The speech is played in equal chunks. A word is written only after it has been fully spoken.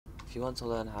if you want to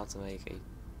learn how to make a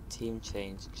team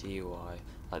change GUI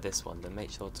like this one, then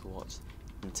make sure to watch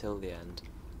until the end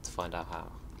to find out how.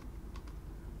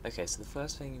 Okay, so the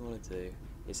first thing you want to do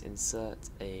is insert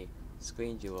a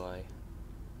screen GUI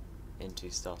into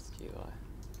Starter GUI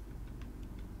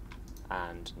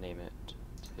and name it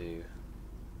to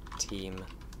team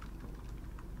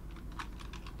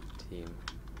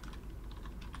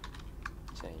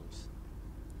change.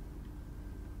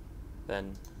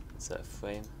 Then insert a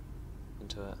frame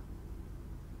into it.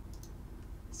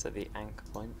 Set the anchor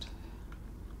point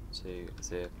to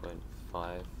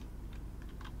 0.5,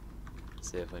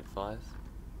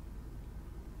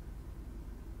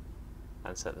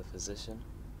 and set the position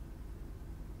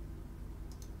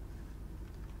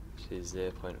to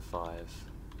 0.5,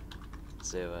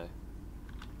 0,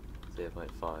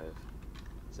 0.5,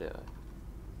 0.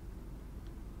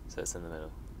 So it's in the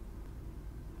middle.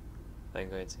 Then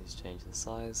going to change the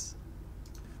size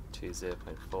to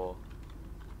 0.4,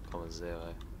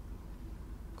 0,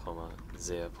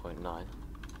 0.9,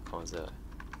 0.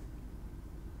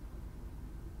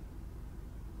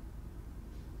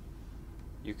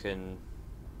 You can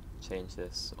change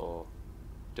this or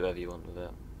do whatever you want with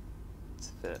it to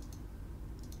fit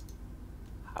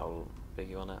how big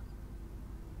you want it.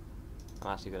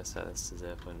 I'm actually going to set this to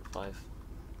 0.5.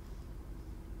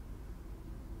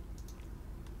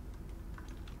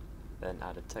 Then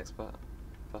add a text button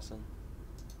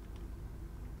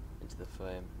into the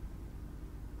frame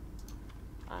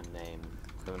and name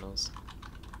criminals.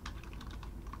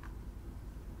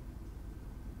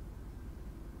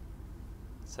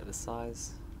 Set the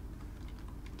size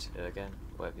to, again,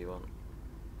 whatever you want.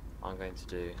 I'm going to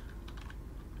do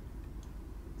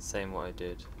the same what I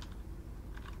did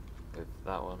with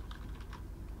that one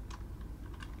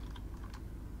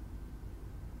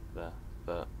there,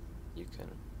 but you can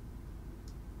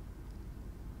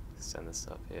extend this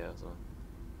up here as well.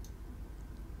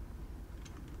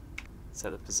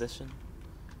 Set the position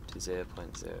to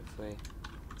 0.03,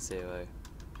 0,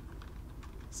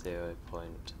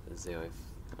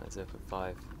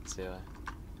 0.5, 0.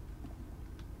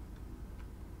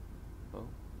 Oh,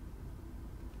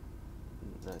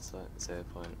 no, it's like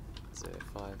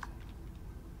 0.05.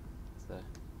 So,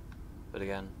 but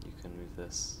again, you can move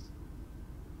this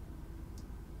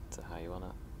to how you want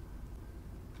it.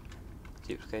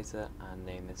 Duplicate it and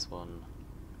name this one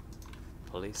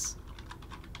police.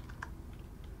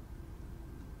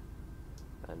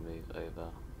 And move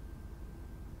over.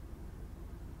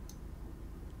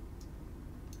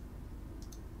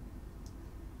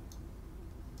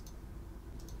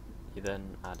 You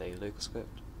then add a local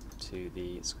script to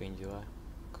the screen UI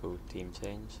called team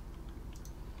change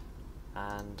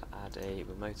and add a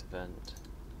remote event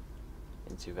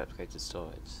into replicated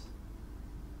storage.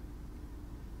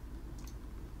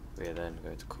 We are then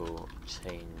going to call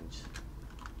change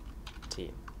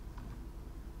team.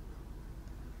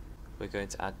 We're going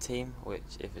to add team,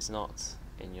 which if it's not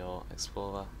in your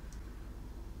Explorer,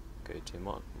 go to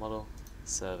model,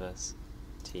 service,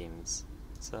 teams,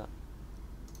 set.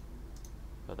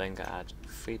 We're then going to add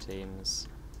 3 teams,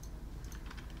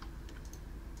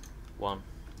 1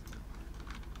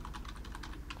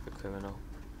 for criminal,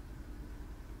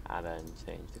 and then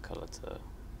change the colour to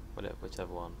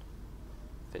whichever one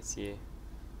fits you.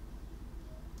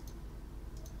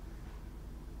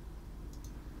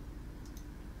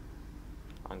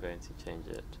 I'm going to change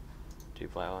it to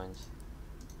bright orange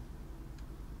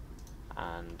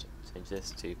and change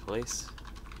this to police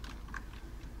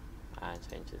and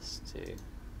change this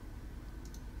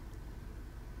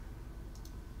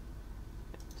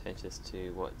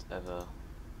to whatever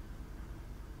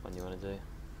one you want to do.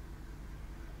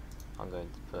 I'm going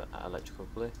to put electrical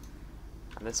blue,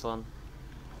 and this one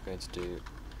I'm going to do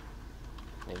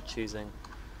name choosing,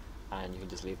 and you can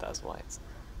just leave that as white.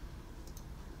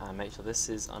 And make sure this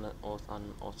is auto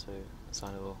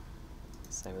assignable,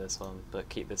 same with this one, but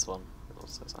keep this one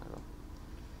also assignable.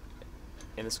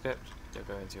 In the script, you're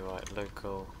going to write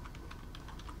local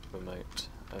remote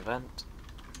event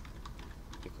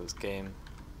equals game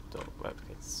dot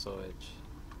replicated storage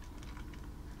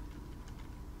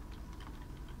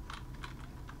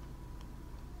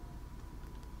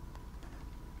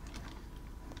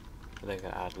We're then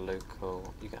going to add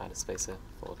local, you can add a spacer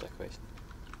for decoration.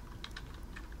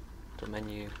 The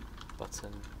menu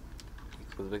button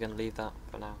equals, we're going to leave that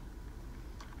for now,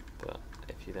 but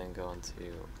if you then go on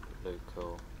to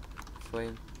local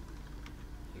frame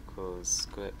equals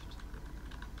script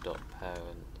dot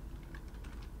parent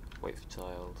wait for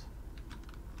child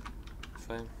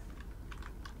frame,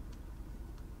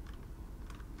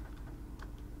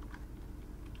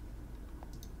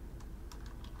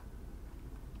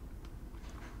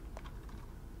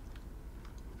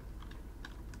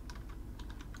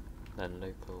 then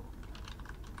local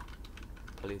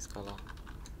police colour,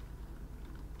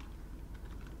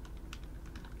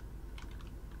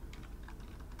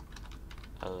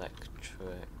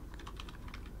 electric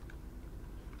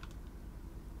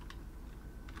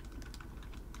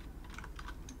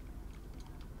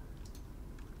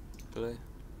blue.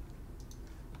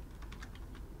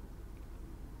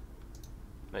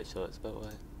 Make sure it's built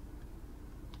right.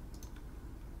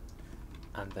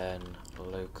 And then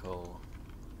local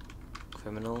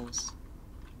criminals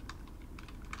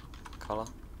colour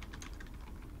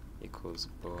equals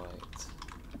bright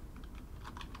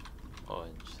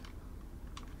orange.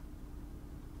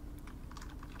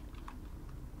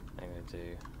 I'm going to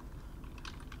do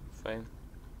frame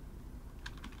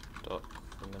dot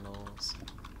criminals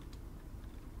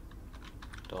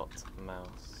dot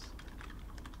mouse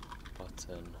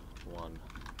button 1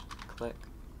 click,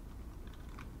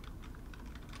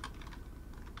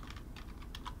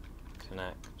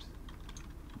 connect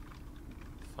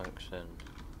function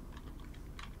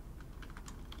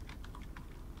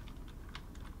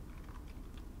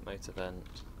mote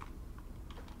event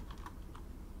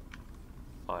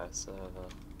fire server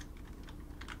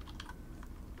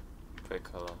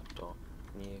precolor dot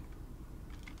new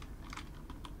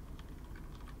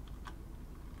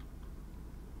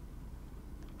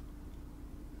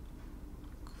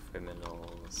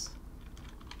criminals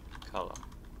color.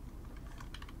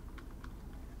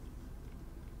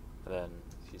 Then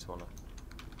if you just want to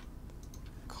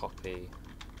copy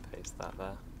paste that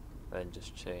there, then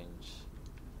just change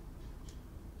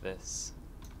this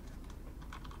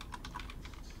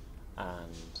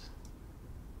and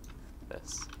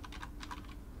this.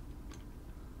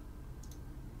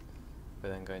 We're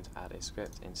then going to add a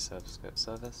script into script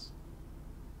service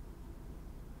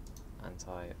and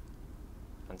type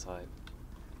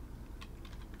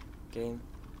game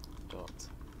dot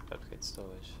replicate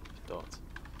storage dot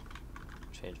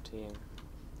change team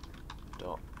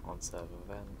dot on server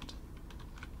event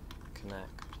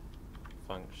connect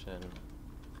function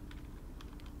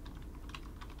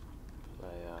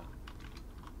player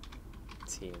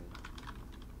team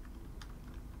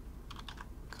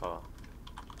color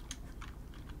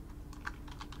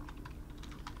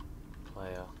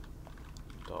player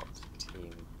dot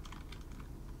team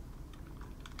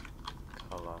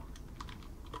color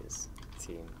is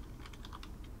team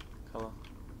color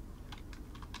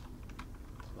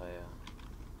player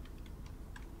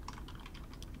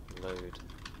load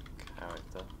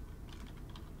character.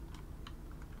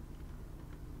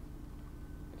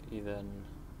 You then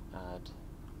add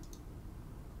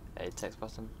a text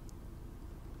button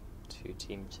to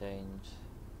team change,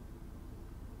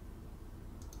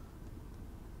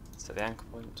 set the anchor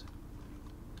point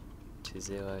to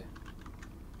 0,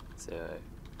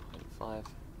 0.5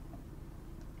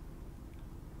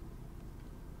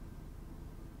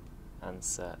 and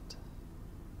set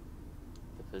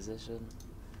the position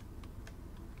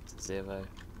to 0,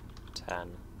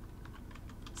 10,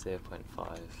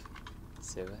 0.5,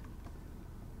 0.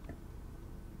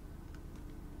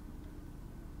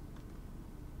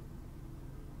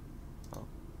 Oh,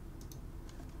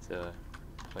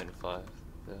 0.5,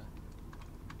 0.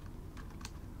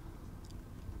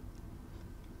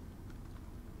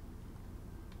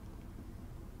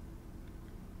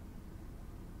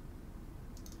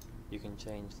 You can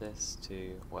change this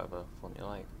to whatever font you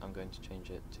like. I'm going to change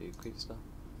it to Creepster,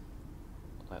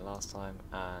 like last time,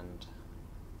 and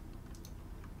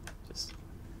just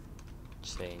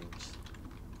change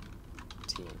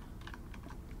team.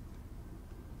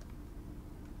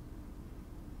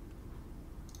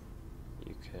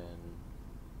 You can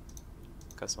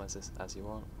customize this as you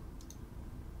want.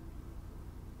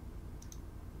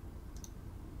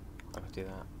 I'm going to do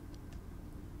that.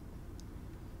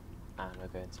 And we're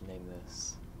going to name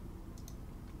this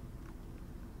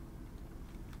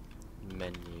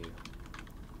menu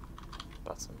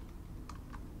button.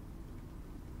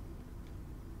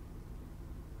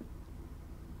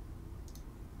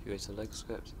 If you go to local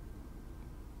script,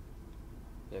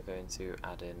 you're going to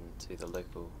add in to the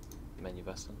local menu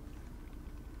button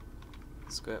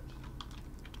script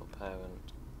for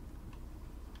parent,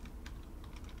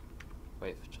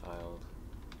 wait for child,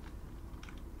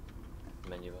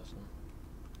 menu button,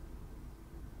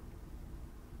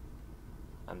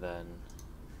 and then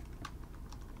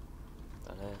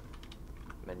down here,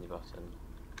 menu button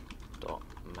dot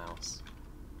mouse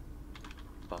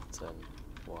button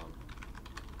 1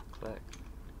 click,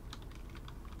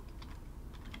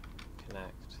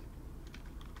 connect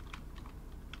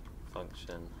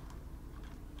function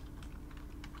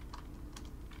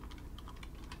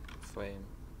frame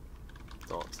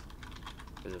dot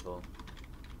visible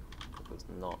equals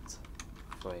not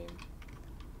frame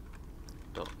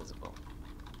dot visible.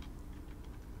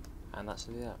 And that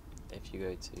should be that. If you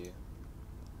go to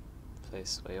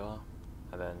place where you are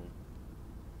and then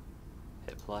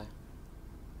hit play,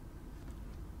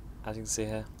 as you can see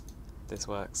here, this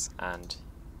works, and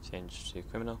change to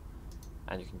criminal,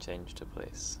 and you can change to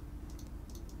police.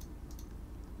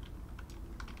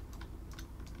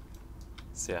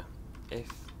 So yeah, if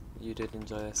you did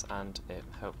enjoy this and it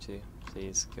helped you,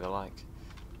 please give a like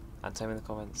and tell me in the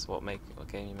comments what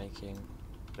game you're making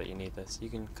that you need this. You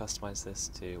can customize this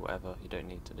to whatever. You don't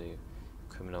need to do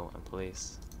criminal and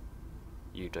police.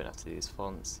 You don't have to do these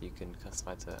fonts. You can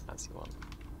customize it as you want.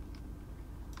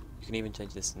 You can even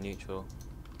change this to neutral.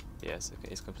 Yes,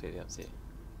 okay, it's completely up to you.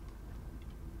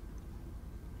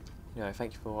 Anyway,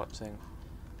 thank you for watching,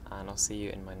 and I'll see you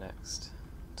in my next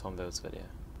Tom Builds video.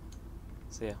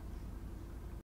 See ya.